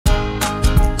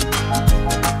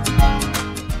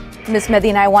Ms.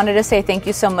 Medina, I wanted to say thank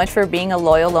you so much for being a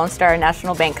loyal Lone Star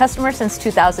National Bank customer since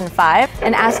 2005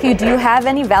 and ask you, do you have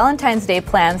any Valentine's Day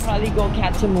plans? Probably go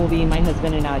catch a movie, my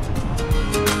husband and I.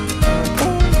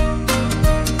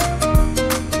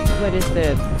 What is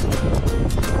this?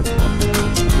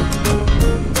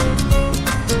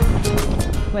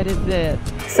 What is this?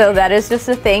 So that is just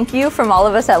a thank you from all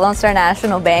of us at Lone Star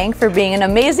National Bank for being an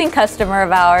amazing customer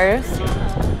of ours.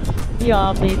 You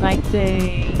all made my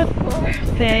day.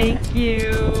 Thank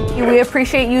you. We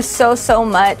appreciate you so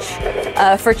much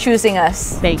for choosing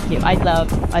us. Thank you. I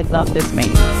love this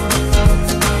bank.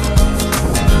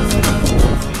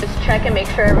 Just check and make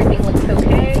sure everything looks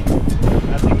okay.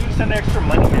 I think you send extra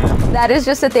money, man. That is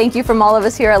just a thank you from all of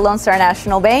us here at Lone Star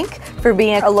National Bank for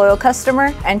being a loyal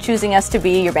customer and choosing us to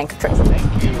be your bank of choice.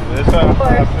 Thank you.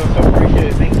 I feel so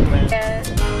appreciated. Thank you.